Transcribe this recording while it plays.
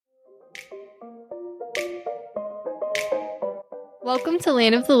Welcome to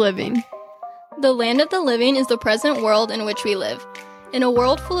Land of the Living. The land of the living is the present world in which we live. In a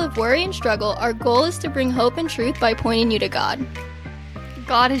world full of worry and struggle, our goal is to bring hope and truth by pointing you to God.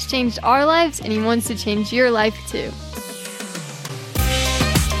 God has changed our lives, and He wants to change your life too.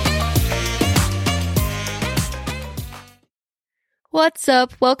 What's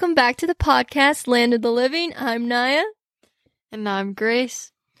up? Welcome back to the podcast, Land of the Living. I'm Naya. And I'm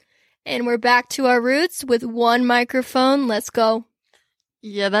Grace. And we're back to our roots with one microphone. Let's go.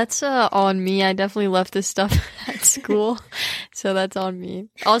 Yeah, that's on me. I definitely left this stuff at school, so that's on me.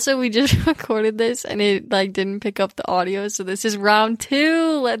 Also, we just recorded this and it didn't pick up the audio, so this is round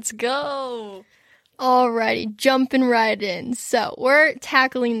 2. Let's go. Alrighty, jumping right in. So we're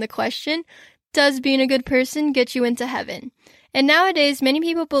tackling the question, does being a good person get you into heaven? And nowadays, many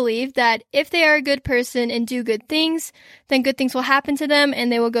people believe that if they are a good person and do good things, then good things will happen to them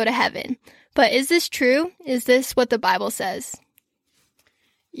and they will go to heaven. But is this true? Is this what the Bible says?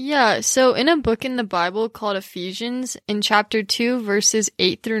 Yeah, so in a book in the Bible called Ephesians, in chapter 2, verses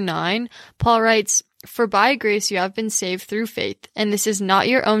 8 through 9, Paul writes, "For by grace you have been saved through faith, and this is not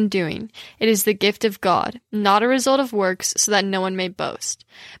your own doing. It is the gift of God, not a result of works, so that no one may boast."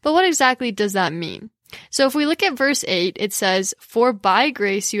 But what exactly does that mean? So if we look at verse 8, it says, "For by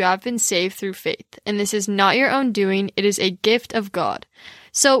grace you have been saved through faith, and this is not your own doing, it is a gift of God."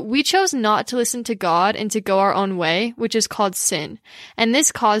 So we chose not to listen to God and to go our own way, which is called sin. And this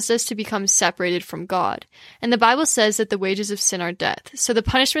caused us to become separated from God. And the Bible says that the wages of sin are death. So the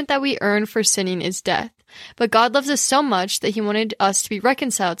punishment that we earn for sinning is death. But God loves us so much that He wanted us to be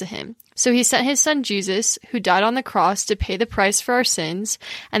reconciled to Him. So He sent His Son Jesus, who died on the cross to pay the price for our sins,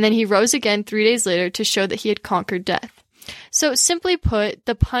 and then He rose again 3 days later to show that He had conquered death. So simply put,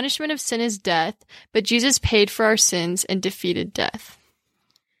 the punishment of sin is death, but Jesus paid for our sins and defeated death.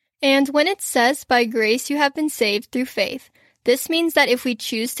 And when it says, by grace you have been saved through faith, this means that if we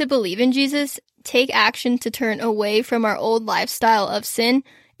choose to believe in Jesus, take action to turn away from our old lifestyle of sin,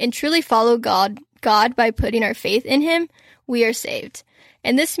 and truly follow God by putting our faith in Him, we are saved.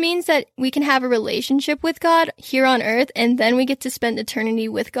 And this means that we can have a relationship with God here on earth, and then we get to spend eternity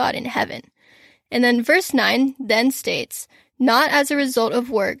with God in heaven. And then verse 9 then states, "Not as a result of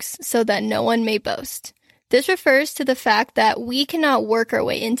works, so that no one may boast." This refers to the fact that we cannot work our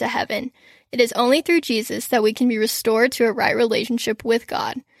way into heaven. It is only through Jesus that we can be restored to a right relationship with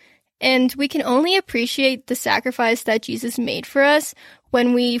God. And we can only appreciate the sacrifice that Jesus made for us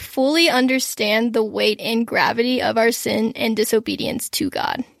when we fully understand the weight and gravity of our sin and disobedience to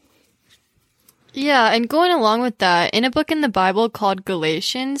God. Yeah, and going along with that, in a book in the Bible called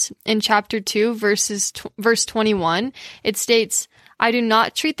Galatians, in chapter 2, verse 21, it states, "I do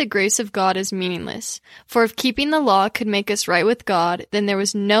not treat the grace of God as meaningless, for if keeping the law could make us right with God, then there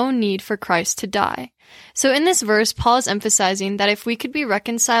was no need for Christ to die." So in this verse, Paul is emphasizing that if we could be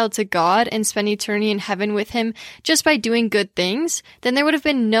reconciled to God and spend eternity in heaven with Him just by doing good things, then there would have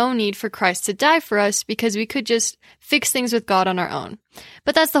been no need for Christ to die for us because we could just fix things with God on our own.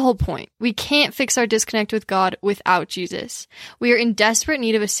 But that's the whole point. We can't fix our disconnect with God without Jesus. We are in desperate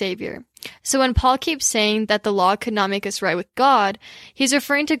need of a Savior. So when Paul keeps saying that the law could not make us right with God, he's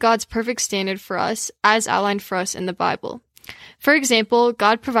referring to God's perfect standard for us as outlined for us in the Bible. For example,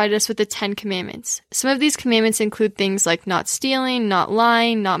 God provided us with the 10 commandments. Some of these commandments include things like not stealing, not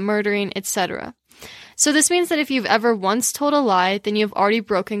lying, not murdering, etc. So this means that if you've ever once told a lie, then you have already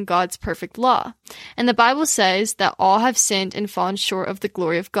broken God's perfect law. And the Bible says that all have sinned and fallen short of the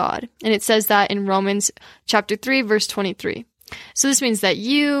glory of God. And it says that in Romans chapter 3, verse 23. So this means that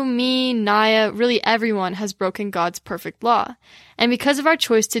you, me, Naya, really everyone has broken God's perfect law. And because of our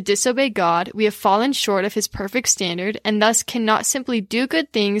choice to disobey God, we have fallen short of His perfect standard and thus cannot simply do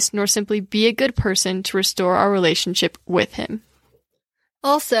good things nor simply be a good person to restore our relationship with Him.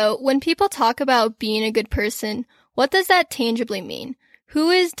 Also, when people talk about being a good person, what does that tangibly mean? Who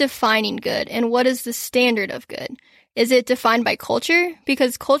is defining good and what is the standard of good? Is it defined by culture?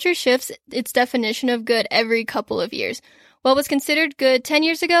 Because culture shifts its definition of good every couple of years. What was considered good 10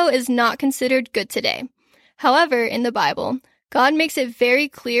 years ago is not considered good today. However, in the Bible, God makes it very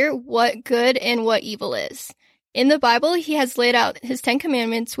clear what good and what evil is. In the Bible, He has laid out His 10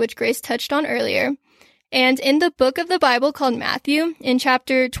 commandments, which Grace touched on earlier. And in the book of the Bible called Matthew, in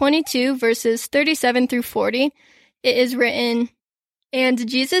chapter 22, verses 37 through 40, it is written, "And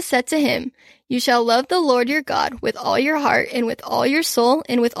Jesus said to him, 'You shall love the Lord your God with all your heart and with all your soul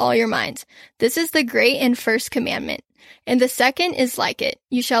and with all your mind. This is the great and first commandment. And the second is like it.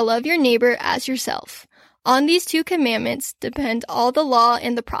 You shall love your neighbor as yourself. On these 2 commandments depend all the law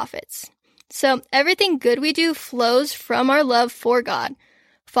and the prophets.'" So everything good we do flows from our love for God.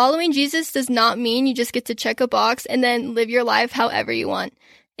 Following Jesus does not mean you just get to check a box and then live your life however you want.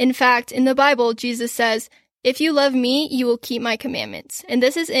 In fact, in the Bible, Jesus says, "If you love me, you will keep my commandments." And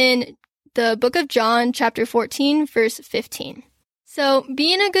this is in the book of John, chapter 14, verse 15. So,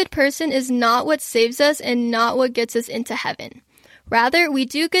 being a good person is not what saves us and not what gets us into heaven. Rather, we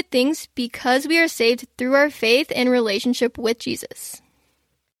do good things because we are saved through our faith and relationship with Jesus.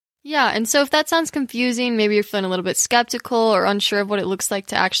 Yeah, and so if that sounds confusing, maybe you're feeling a little bit skeptical or unsure of what it looks like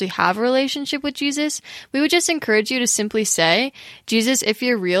to actually have a relationship with Jesus, we would just encourage you to simply say, "Jesus, if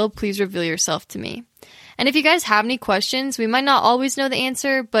you're real, please reveal yourself to me." And if you guys have any questions, we might not always know the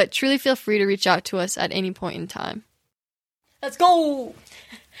answer, but truly feel free to reach out to us at any point in time. Let's go!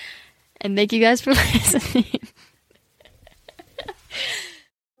 And thank you guys for listening.